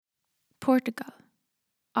Portugal,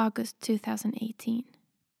 August 2018.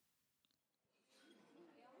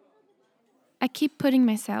 I keep putting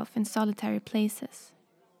myself in solitary places,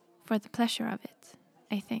 for the pleasure of it,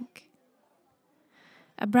 I think.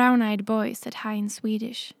 A brown-eyed boy said hi in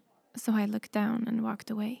Swedish, so I looked down and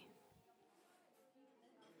walked away.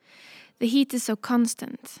 The heat is so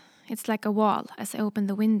constant, it's like a wall as I open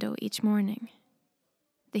the window each morning.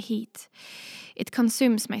 The heat, it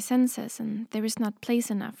consumes my senses and there is not place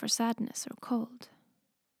enough for sadness or cold.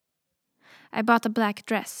 I bought a black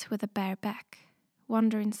dress with a bare back,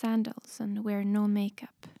 wander in sandals and wear no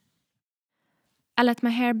makeup. I let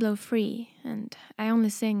my hair blow free and I only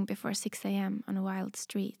sing before 6 a.m. on wild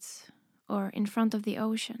streets or in front of the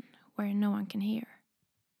ocean where no one can hear.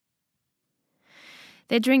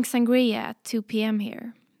 They drink sangria at 2 p.m.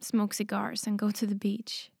 here, smoke cigars and go to the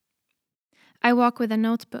beach. I walk with a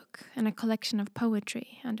notebook and a collection of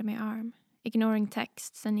poetry under my arm, ignoring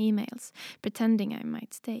texts and emails, pretending I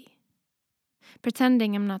might stay.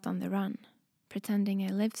 Pretending I'm not on the run, pretending I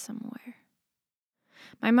live somewhere.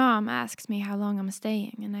 My mom asks me how long I'm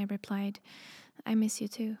staying, and I replied, I miss you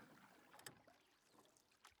too.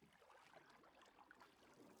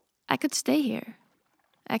 I could stay here.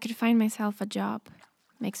 I could find myself a job,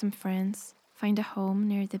 make some friends, find a home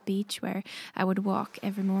near the beach where I would walk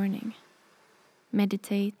every morning.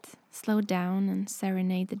 Meditate, slow down, and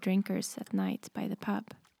serenade the drinkers at night by the pub.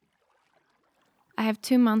 I have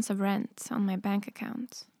 2 months of rent on my bank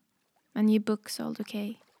account. A new book sold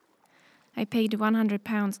okay. I paid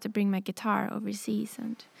 £100 to bring my guitar overseas,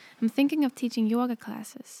 and I'm thinking of teaching yoga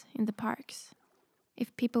classes in the parks.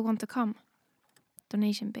 If people want to come.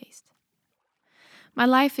 Donation-based. My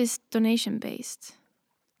life is donation-based.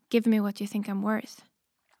 Give me what you think I'm worth.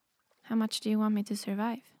 How much do you want me to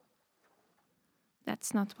survive?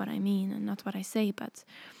 That's not what I mean and not what I say, but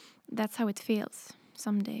that's how it feels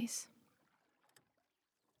some days.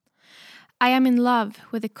 I am in love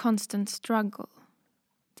with the constant struggle,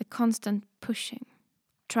 the constant pushing,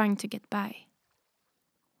 trying to get by.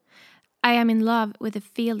 I am in love with the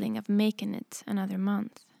feeling of making it another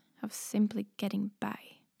month, of simply getting by.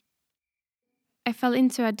 I fell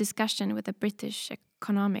into a discussion with a British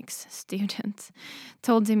economics student,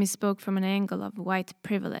 told him he spoke from an angle of white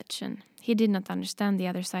privilege and he did not understand the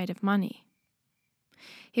other side of money.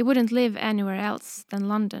 He wouldn't live anywhere else than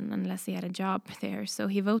London unless he had a job there, so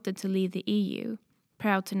he voted to leave the EU,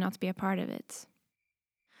 proud to not be a part of it.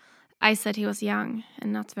 I said he was young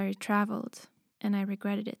and not very traveled, and I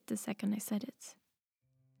regretted it the second I said it.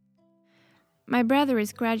 My brother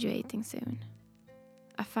is graduating soon.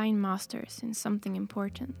 A fine master's in something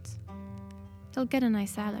important. He'll get a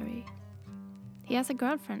nice salary. He has a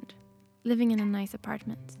girlfriend, living in a nice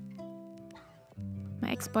apartment. My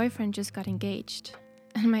ex-boyfriend just got engaged,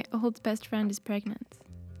 and my old best friend is pregnant.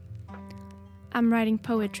 I'm writing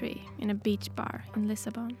poetry in a beach bar in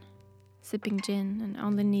Lisbon, sipping gin and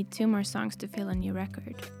only need 2 more songs to fill a new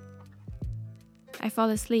record. I fall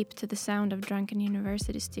asleep to the sound of drunken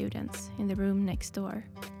university students in the room next door.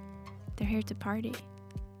 They're here to party.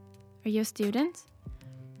 Are you a student?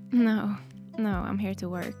 No, I'm here to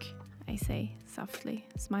work, I say softly,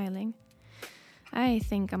 smiling. I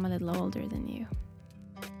think I'm a little older than you.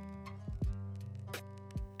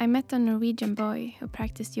 I met a Norwegian boy who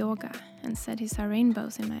practiced yoga and said he saw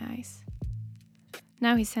rainbows in my eyes.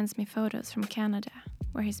 Now he sends me photos from Canada,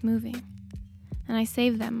 where he's moving, and I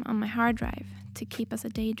save them on my hard drive to keep as a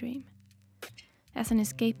daydream, as an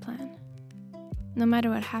escape plan. No matter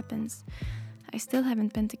what happens, I still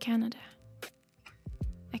haven't been to Canada.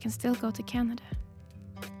 I can still go to Canada.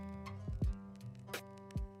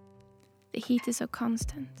 The heat is so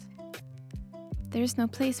constant. There is no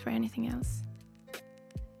place for anything else.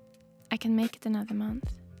 I can make it another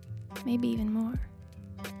month, maybe even more.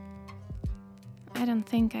 I don't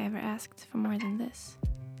think I ever asked for more than this.